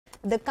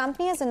The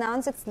company has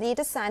announced its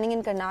latest signing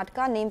in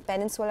Karnataka named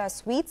Peninsula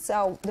Suites.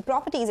 The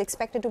property is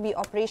expected to be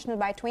operational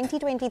by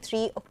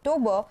 2023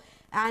 October,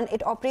 and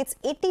it operates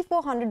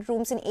 8,400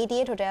 rooms in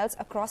 88 hotels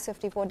across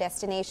 54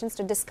 destinations.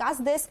 To discuss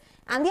this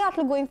and the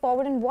outlook going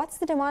forward and what's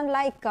the demand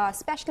like,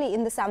 especially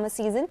in the summer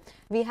season,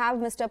 we have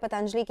Mr.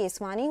 Patanjali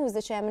Keswani, who is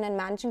the Chairman and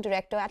Managing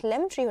Director at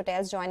Lemon Tree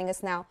Hotels, joining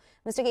us now.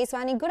 Mr.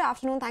 Keswani, good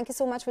afternoon. Thank you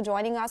so much for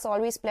joining us.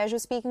 Always pleasure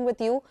speaking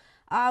with you.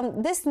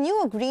 This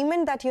new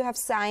agreement that you have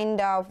signed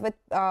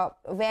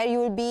where you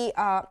will be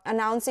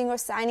announcing or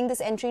signing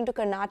this entry into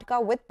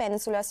Karnataka with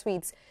Peninsula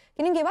Suites.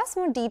 Can you give us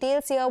more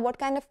details here? What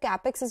kind of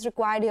capex is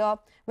required here?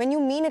 When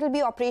you mean it will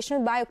be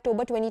operational by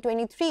October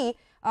 2023,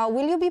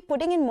 will you be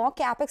putting in more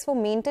capex for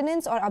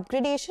maintenance or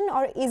upgradation,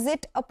 or is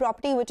it a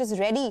property which is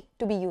ready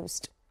to be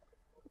used?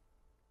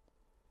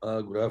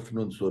 Good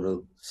afternoon,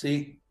 Sonal.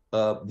 See,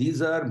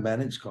 these are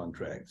managed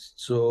contracts,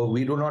 so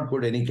we do not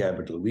put any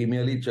capital. We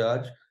merely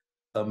charge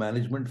a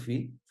management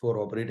fee for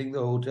operating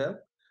the hotel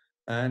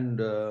and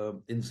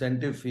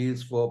incentive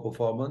fees for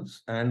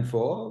performance and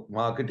for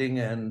marketing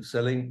and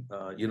selling,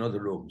 the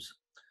rooms.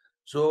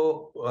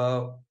 So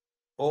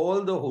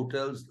all the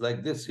hotels,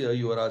 like this year,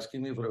 you are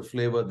asking me for a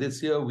flavor.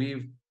 This year,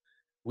 we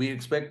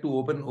expect to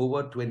open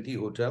over 20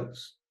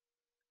 hotels.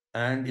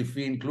 And if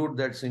we include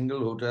that single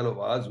hotel of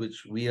ours,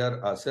 which we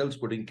are ourselves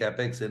putting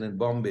capex in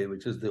Bombay,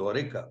 which is the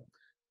Aurika,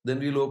 then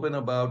we'll open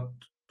about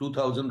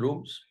 2,000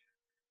 rooms,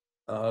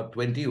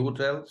 20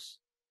 hotels,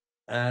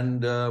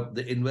 and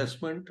the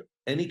investment,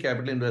 any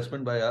capital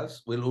investment by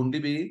us, will only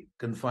be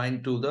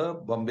confined to the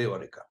Bombay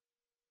Aurika.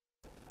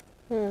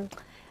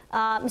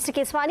 Mr.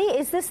 Keswani,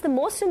 is this the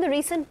most in the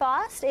recent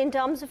past in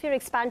terms of your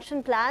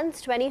expansion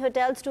plans, 20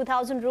 hotels,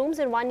 2,000 rooms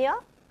in 1 year?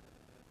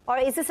 Or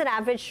is this an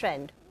average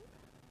trend?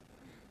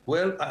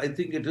 Well, I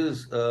think it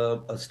is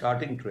a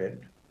starting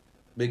trend,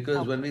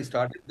 because when we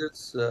started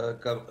this,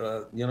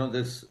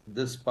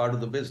 this part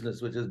of the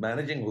business, which is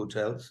managing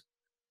hotels,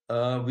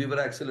 we were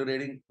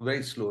accelerating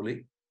very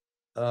slowly.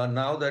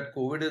 Now that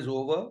COVID is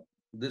over,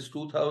 this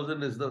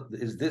 2,000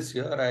 is this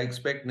year. I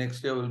expect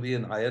next year will be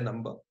a higher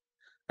number,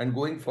 and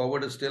going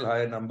forward is still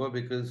higher number,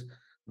 because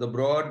the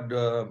broad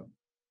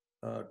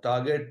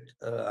target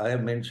I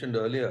have mentioned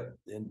earlier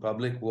in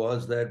public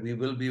was that we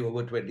will be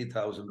over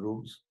 20,000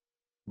 rooms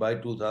by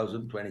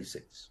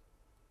 2026.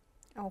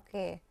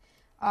 Okay.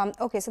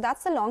 So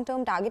that's the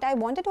long-term target. I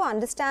wanted to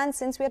understand,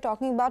 since we are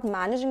talking about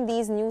managing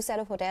these new set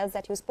of hotels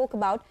that you spoke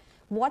about,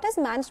 what is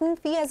management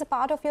fee as a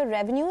part of your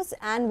revenues,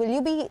 and will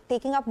you be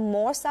taking up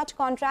more such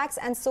contracts,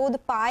 and so the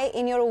pie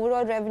in your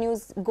overall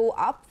revenues go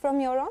up from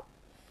here on?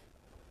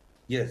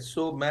 Yes,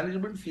 so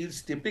management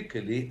fees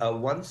typically are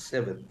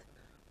 1/7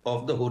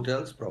 of the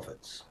hotel's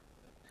profits.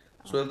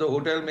 So if the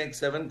hotel makes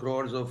 7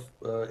 crores of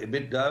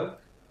EBITDA,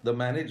 the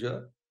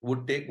manager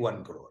would take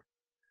 1 crore.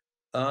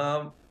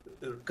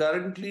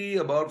 Currently,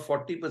 about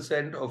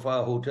 40% of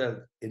our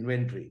hotel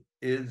inventory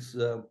is,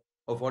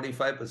 or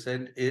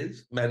 45%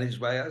 is managed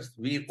by us.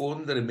 We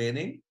own the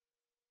remaining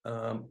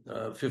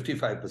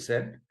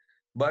 55%.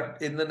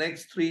 But in the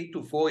next 3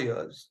 to 4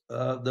 years,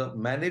 the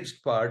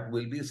managed part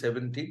will be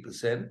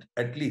 70%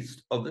 at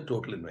least of the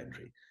total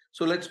inventory.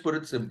 So let's put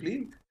it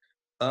simply.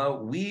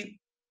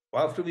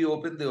 After we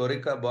open the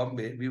Aurika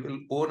Bombay, we will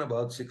own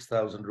about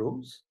 6,000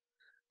 rooms.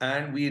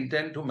 And we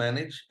intend to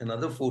manage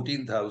another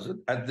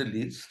 14,000 at the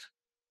least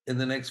in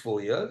the next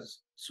 4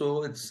 years.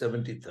 So it's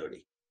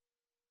 70-30.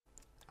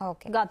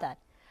 Okay. Got that.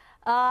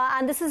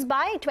 And this is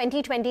by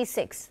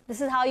 2026. This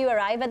is how you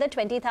arrive at the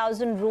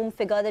 20,000 room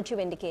figure that you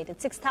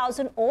indicated.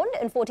 6,000 owned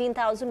and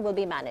 14,000 will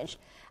be managed.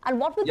 And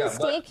what will this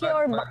take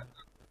your...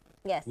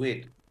 Yes.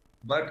 Wait,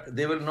 but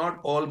they will not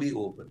all be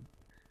open.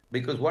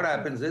 Because what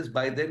happens is,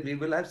 by then we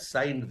will have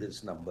signed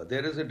this number.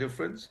 There is a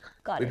difference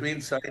between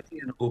signing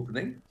and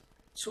opening.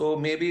 So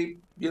maybe,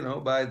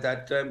 by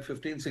that time,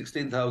 15,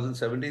 16,000,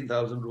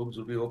 17,000 rooms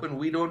will be open.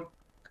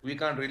 We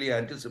can't really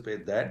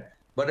anticipate that.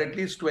 But at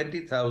least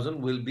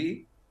 20,000 will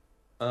be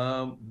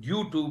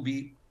due to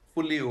be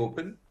fully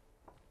open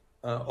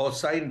or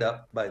signed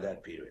up by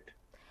that period.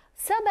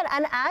 Sir,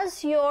 and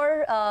as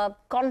your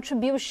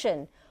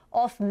contribution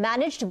of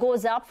managed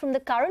goes up from the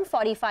current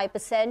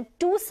 45%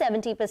 to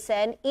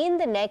 70% in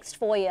the next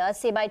 4 years,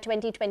 say by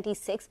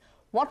 2026,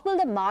 what will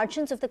the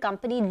margins of the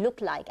company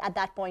look like at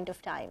that point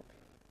of time,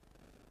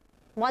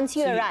 once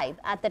you arrive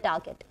at the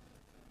target?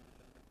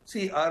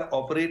 See, our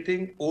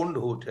operating owned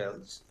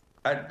hotels,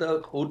 at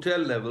the hotel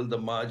level, the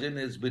margin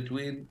is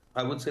between,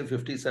 I would say,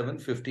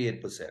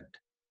 57-58%.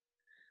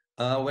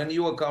 When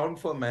you account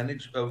for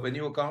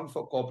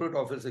corporate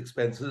office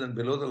expenses and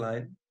below the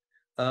line,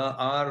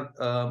 our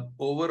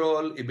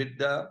overall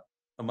EBITDA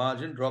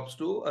margin drops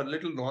to a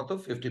little north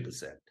of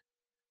 50%.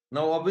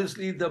 Now,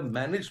 obviously, the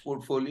managed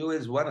portfolio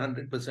is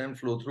 100%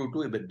 flow through to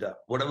EBITDA,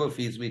 whatever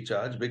fees we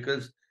charge,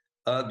 because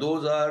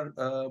those are,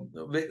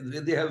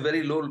 they have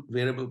very low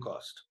variable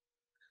cost.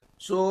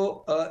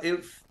 So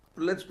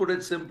let's put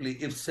it simply,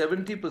 if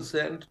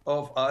 70%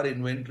 of our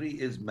inventory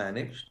is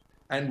managed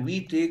and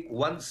we take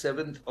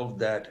 1/7 of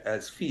that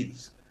as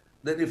fees,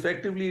 then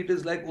effectively it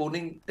is like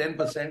owning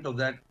 10% of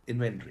that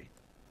inventory.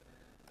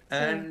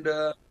 And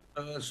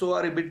so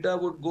our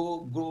EBITDA would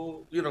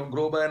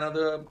grow by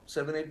another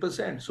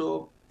 7-8%.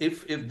 So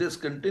if this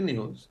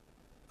continues,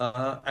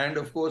 and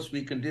of course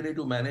we continue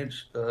to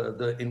manage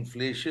the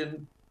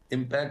inflation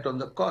impact on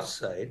the cost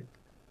side,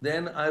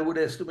 then I would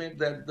estimate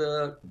that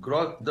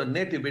the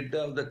net EBITDA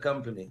of the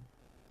company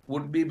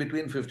would be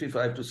between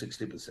 55 to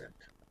 60%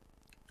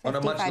 on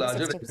a much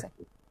larger. 60%.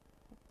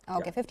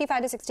 Okay,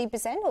 55 to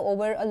 60%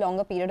 over a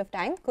longer period of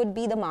time could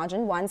be the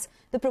margin once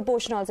the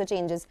proportion also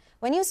changes.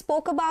 When you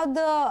spoke about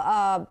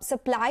the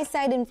supply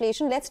side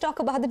inflation, let's talk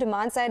about the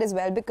demand side as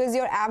well, because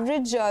your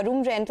average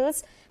room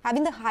rentals have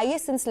been the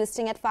highest since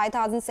listing at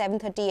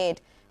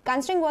 5,738.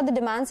 Considering what the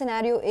demand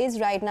scenario is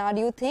right now, do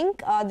you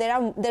think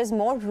there's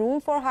more room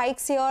for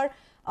hikes here,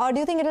 or do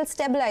you think it'll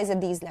stabilize at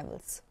these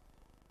levels?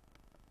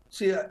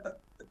 See,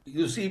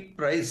 you see,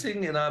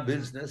 pricing in our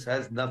business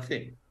has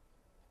nothing,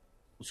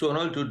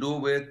 Sonal, to do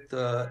with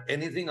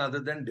anything other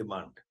than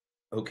demand.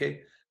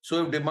 Okay,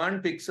 so if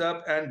demand picks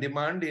up, and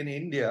demand in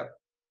India,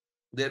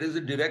 there is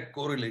a direct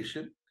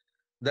correlation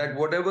that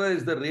whatever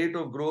is the rate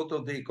of growth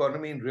of the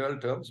economy in real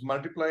terms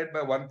multiplied by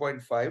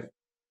 1.5,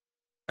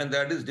 and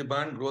that is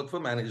demand growth for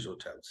managed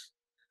hotels,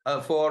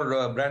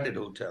 for branded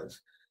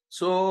hotels.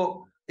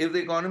 So if the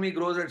economy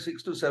grows at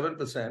 6 to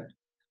 7%,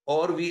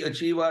 or we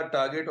achieve our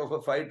target of a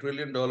 $5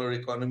 trillion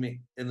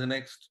economy in the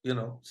next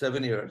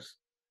 7 years,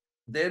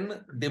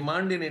 then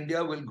demand in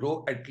India will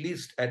grow at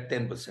least at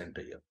 10%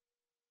 a year.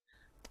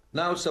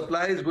 Now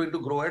supply is going to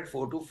grow at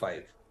 4 to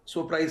 5.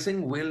 So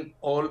pricing will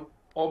all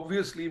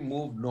obviously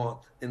move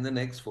north in the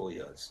next 4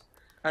 years.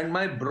 And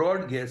my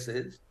broad guess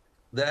is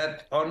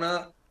that on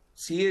a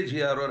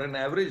CAGR or an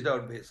averaged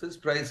out basis,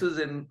 prices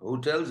in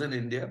hotels in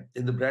India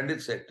in the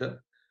branded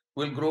sector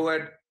will grow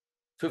at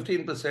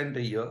 15%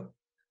 a year,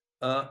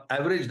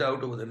 averaged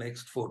out over the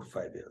next 4 to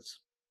 5 years.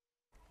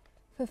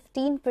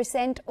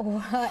 15%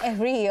 over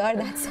every year.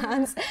 That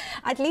sounds,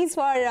 at least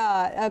for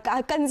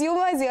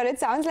consumers here, it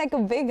sounds like a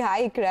big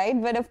hike,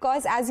 right? But of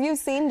course, as you've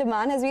seen,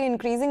 demand has been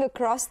increasing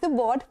across the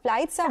board.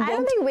 Flights are booked. I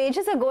don't think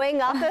wages are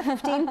going up at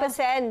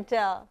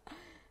 15%.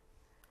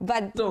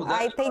 But no,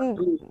 I think...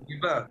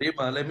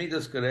 Reema, let me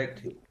just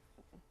correct you.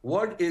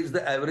 What is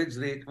the average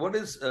rate? What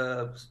is,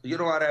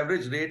 our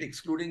average rate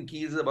excluding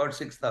keys is about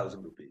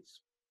 6,000 rupees.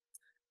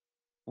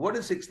 What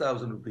is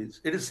 6,000 rupees?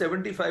 It is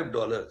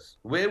 $75.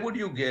 Where would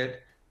you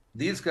get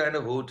these kind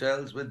of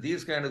hotels with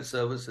these kind of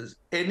services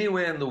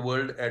anywhere in the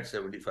world at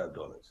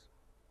 $75?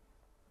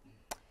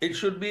 It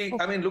should be,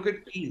 I mean, look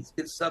at keys.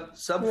 It's sub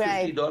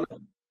 $50.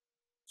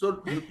 So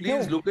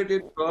please look at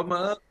it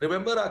from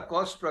remember our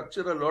cost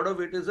structure, a lot of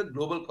it is a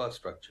global cost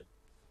structure.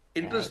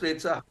 Interest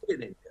rates are high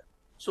in India.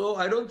 So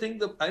I don't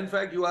think in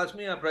fact, you asked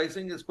me, our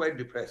pricing is quite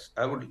depressed.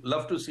 I would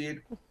love to see it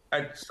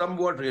at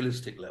somewhat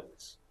realistic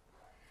levels.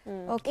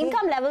 Okay.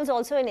 Income levels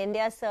also in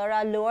India, sir,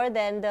 are lower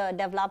than the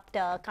developed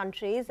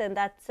countries, and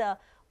that's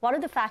one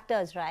of the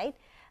factors, right?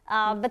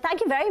 But thank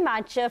you very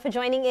much for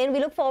joining in. We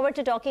look forward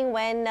to talking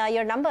when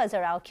your numbers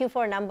are out,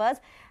 Q4 numbers,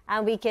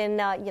 and we can,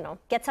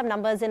 get some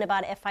numbers in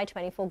about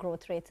FY24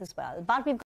 growth rates as well. But we've